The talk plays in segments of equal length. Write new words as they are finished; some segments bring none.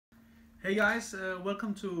Hey guys,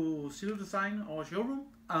 welcome to Silo-Design, our showroom.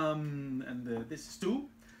 This is Stu.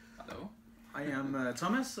 Hello. I am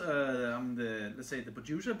Thomas. I'm the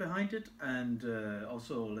producer behind it, and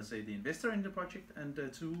also the investor in the project. And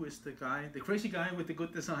Stu is the crazy guy with the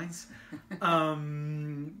good designs.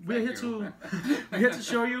 We're here to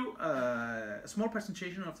show you a small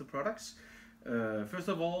presentation of the products. First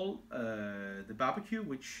of all, the barbecue,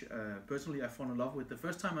 which personally I fell in love with the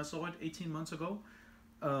first time I saw it 18 months ago.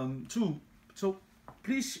 So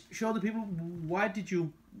please show the people why did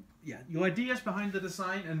you, your ideas behind the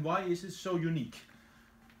design and why is it so unique?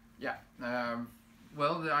 Yeah,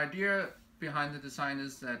 well, the idea behind the design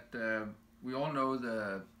is that we all know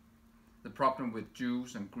the problem with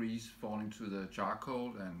juice and grease falling to the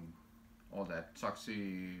charcoal and all that toxic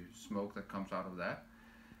smoke that comes out of that.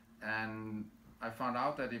 And I found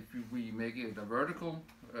out that if we make it a vertical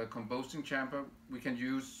combusting chamber, we can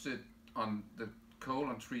use it on the coal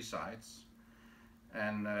on three sides.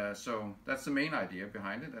 And so that's the main idea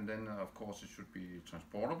behind it. And then of course it should be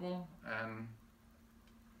transportable and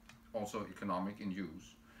also economic in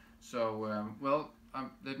use. So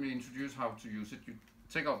let me introduce how to use it. You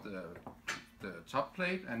take off the top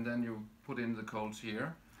plate and then you put in the coals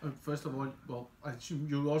here. First of all, I assume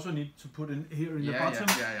you also need to put in here in the bottom.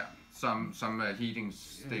 Yeah. Some heating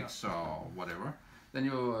sticks or whatever. Then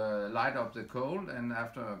you light up the coal, and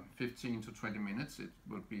after 15 to 20 minutes it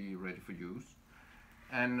will be ready for use.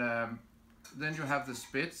 And then you have the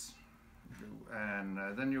spits, and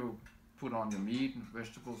then you put on your meat and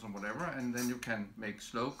vegetables and whatever, and then you can make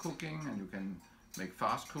slow cooking and you can make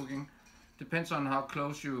fast cooking. Depends on how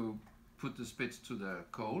close you put the spits to the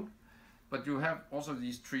coal. But you have also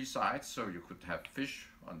these three sides, so you could have fish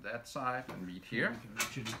on that side and meat here.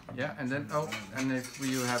 Yeah, and then and if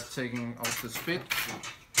you have taken off the spit,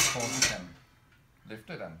 of course you can lift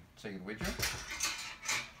it and take it with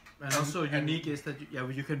you. And also unique is that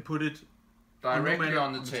you can put it directly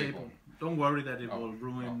on the table. Don't worry that it will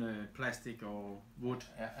ruin plastic or wood.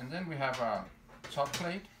 Yeah, and then we have a top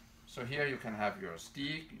plate. So here you can have your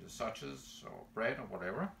steak, your sausages or bread or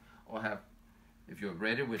whatever, or have. If you're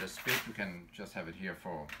ready with a spit, you can just have it here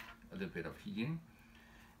for a little bit of heating.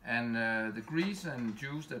 And the grease and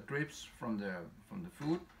juice that drips from the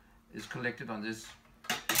food is collected on this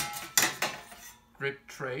drip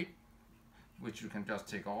tray, which you can just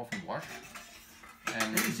take off and wash.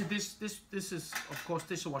 And this is of course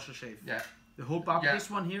dishwasher safe. Yeah. The whole barbecue. Yeah. This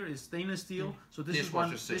one here is stainless steel, so this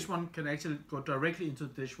one can actually go directly into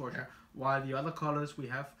the dishwasher. Yeah. While the other colors we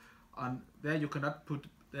have on there, you cannot put.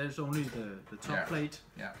 There's only the top plate.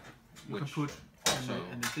 Yeah. You can put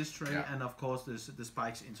in the dish tray, and of course there's the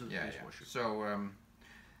spikes into the dishwasher. So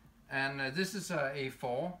and this is a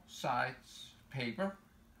A4 size paper,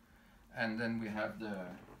 and then we have the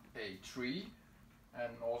A3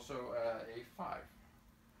 and also A5.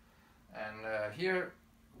 And here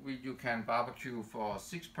you can barbecue for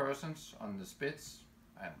 6 persons on the spits,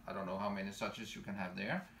 and I don't know how many sausages you can have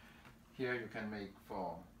there. Here you can make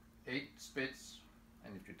for 8 spits.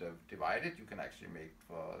 And if you divide it, you can actually make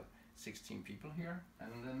for 16 people here. And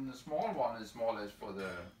then the small one is more or less for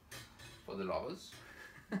the lovers.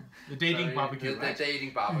 The dating barbecue, right? The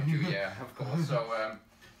dating barbecue, yeah, of course. So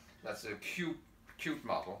that's a cute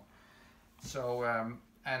model. So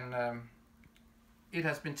it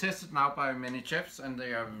has been tested now by many chefs, and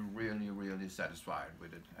they are really satisfied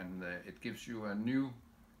with it. And it gives you a new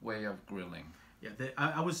way of grilling. Yeah,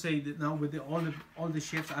 I would say that now with all the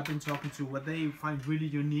chefs I've been talking to, what they find really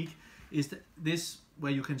unique is that this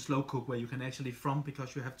where you can slow cook, where you can actually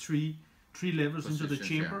because you have three levels into the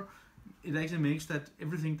chamber. Yeah. It actually makes that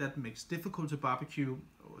everything that makes difficult to barbecue.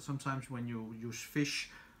 Sometimes when you use fish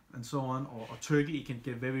and so on or turkey, it can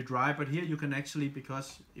get very dry. But here you can actually,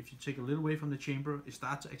 because if you take a little away from the chamber, it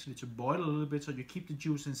starts actually to boil a little bit, so you keep the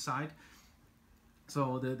juice inside.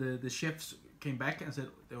 So the chefs came back and said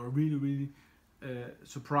they were really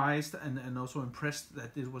surprised and also impressed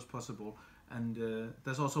that this was possible, and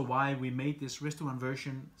that's also why we made this restaurant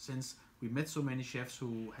version, since we met so many chefs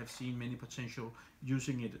who have seen many potential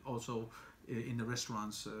using it also in the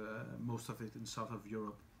restaurants, most of it in south of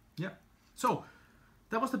Europe. Yeah, so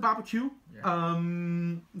that was the barbecue. Yeah.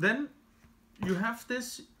 Then you have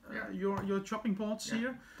this your chopping boards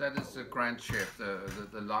here. That is the Grand Chef,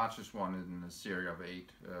 the largest one in a series of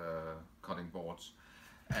 8 cutting boards.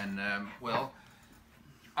 And well,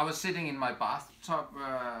 I was sitting in my bathtub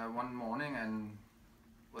one morning and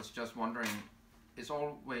was just wondering, it's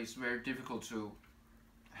always very difficult to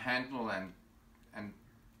handle and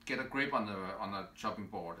get a grip on a chopping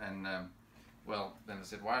board. And well, then I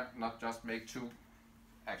said, why not just make 2?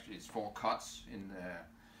 Actually, it's 4 cuts in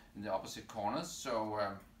the opposite corners. So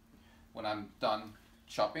when I'm done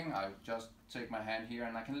chopping, I just take my hand here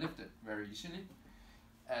and I can lift it very easily.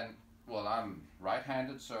 And well, I'm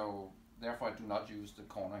right-handed, so therefore I do not use the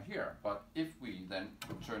corner here. But if we then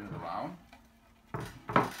turn it around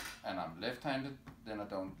and I'm left-handed, then I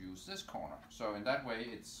don't use this corner. So in that way,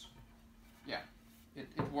 it's, yeah, it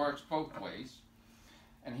works both ways.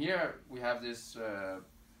 And here we have this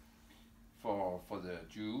for the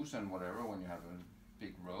juice and whatever when you have a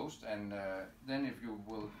big roast. And then if you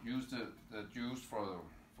will use the juice for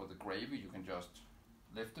the gravy, you can just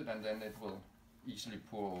lift it and then it will easily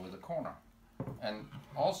pour over the corner. And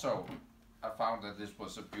also I found that this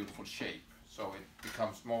was a beautiful shape, so it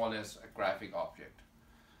becomes more or less a graphic object.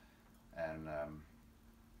 And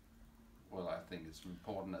well, I think it's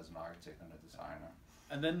important as an architect and a designer.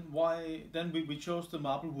 And then why? Then we chose the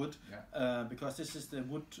marble wood, yeah. Because this is the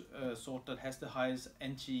wood sort that has the highest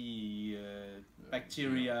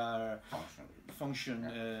anti-bacteria function.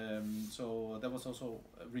 Yeah. So that was also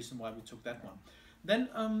a reason why we took that one. Then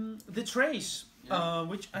the trays,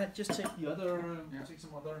 which I just take the other, take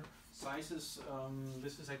some other sizes.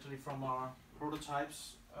 This is actually from our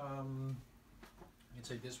prototypes. You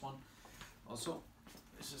take this one. Also,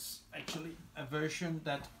 this is actually a version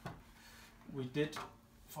that we did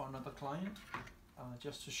for another client,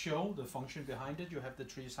 just to show the function behind it. You have the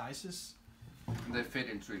 3 sizes. And they fit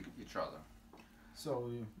into each other. So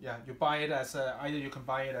you buy it as either you can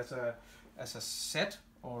buy it as a set,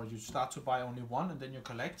 or you start to buy only one and then you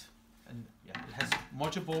collect. And it has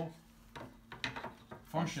multiple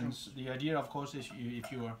functions. The idea, of course, is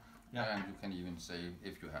if you are and you can even say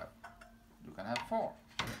if you can have 4.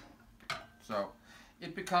 So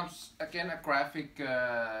it becomes again a graphic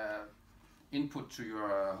input to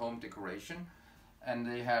your home decoration, and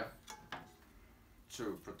they have,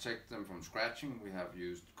 to protect them from scratching, we have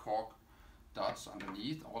used cork dots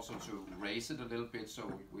underneath, also to raise it a little bit, so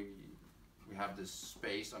we have this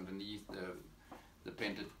space underneath the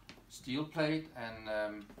bended steel plate, and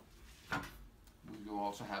you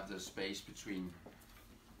also have the space between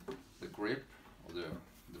the grip or the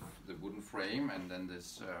wooden frame and then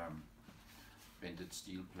this bended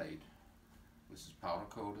steel plate. This is powder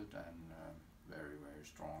coated and very, very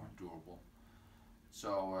strong and durable.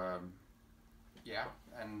 So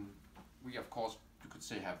and we of course, you could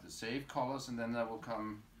say, have the safe colors, and then there will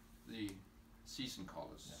come the season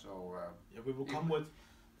colors. Yeah. So we will come with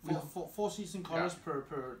four season colors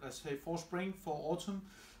per let's say 4 spring, 4 autumn,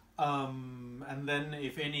 and then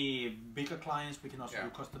if any bigger clients, we can also do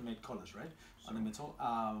custom made colors, right? So on the metal.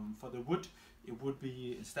 For the wood, it would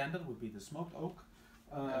be standard, would be the smoked oak.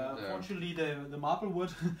 Unfortunately, the marble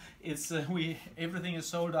wood, it's everything is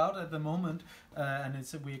sold out at the moment, and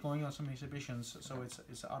we're going on some exhibitions, so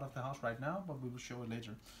it's out of the house right now, but we will show it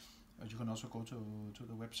later. You can also go to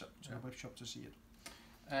the website, the web shop, to see it.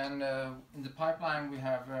 And in the pipeline, we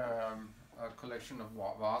have a collection of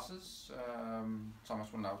vases.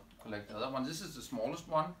 Thomas will now collect the other one. This is the smallest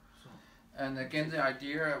one, and again, the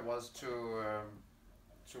idea was to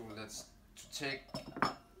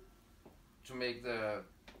make the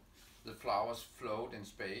flowers float in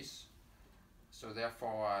space. So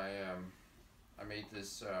therefore I made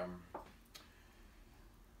this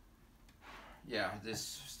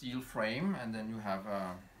this steel frame, and then you have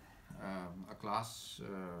a glass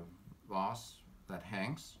vase that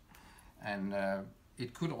hangs, and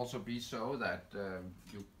it could also be so that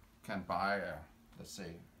you can buy let's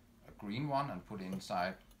say a green one and put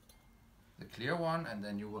inside the clear one, and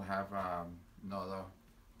then you will have another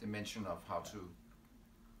dimension of how to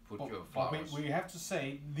put your flowers. We have to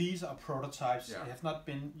say these are prototypes. They have not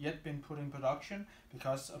yet been put in production,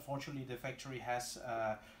 because unfortunately the factory has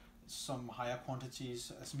some higher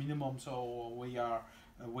quantities as minimum, so we are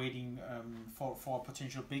waiting for a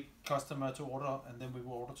potential big customer to order, and then we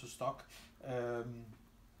will order to stock.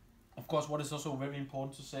 Of course, what is also very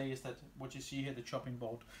important to say is that what you see here, the chopping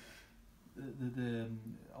board,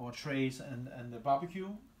 our trays and the barbecue,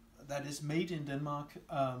 that is made in Denmark,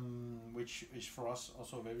 which is for us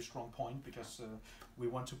also a very strong point, because we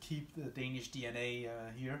want to keep the Danish DNA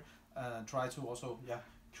here, try to also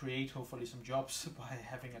create hopefully some jobs by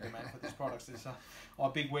having a demand for these products. This is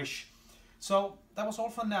our big wish. So that was all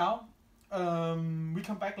for now. We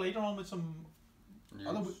come back later on with some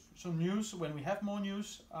news when we have more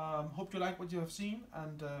news. Hope you like what you have seen,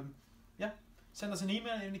 and send us an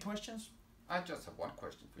email. Any questions? I just have one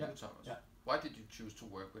question for you, Thomas. Yeah. Why did you choose to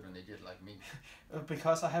work with an idiot like me?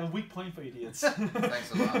 Because I have a weak point for idiots.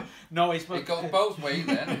 Thanks a lot. No, it goes both ways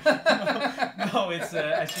then. No, it's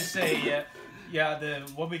as you say.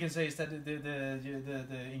 What we can say is that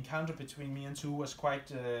the encounter between me and Tu was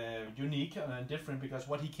quite unique and different, because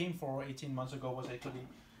what he came for 18 months ago was actually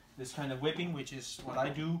this kind of whipping, which is what I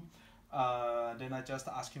do. Then I just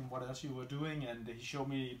asked him what else you were doing, and he showed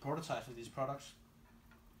me prototypes of these products.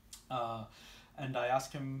 And I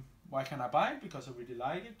asked him, why can I buy it? Because I really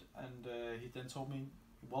like it. And he then told me,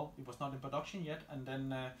 well, it was not in production yet. And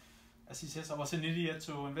then, as he says, I was an idiot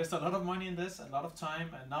to invest a lot of money in this, a lot of time,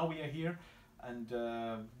 and now we are here. And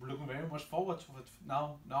we're looking very much forward to it.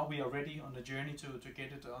 Now we are ready on the journey to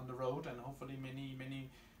get it on the road, and hopefully many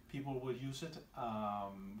people will use it.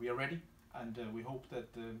 We are ready, and we hope that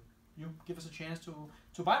you give us a chance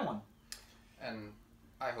to buy one. And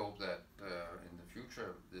I hope that in the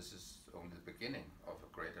future this is only the beginning of a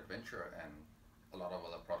great adventure, and a lot of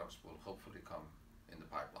other products will hopefully come in the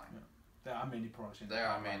pipeline. Yeah. There are many products in the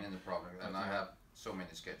pipeline. There are many in the product, and I have so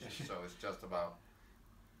many sketches, so it's just about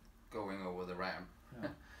going over the ramp. Yeah.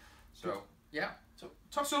 So, yeah. So,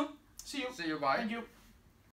 talk soon. See you. See you, bye. Thank you.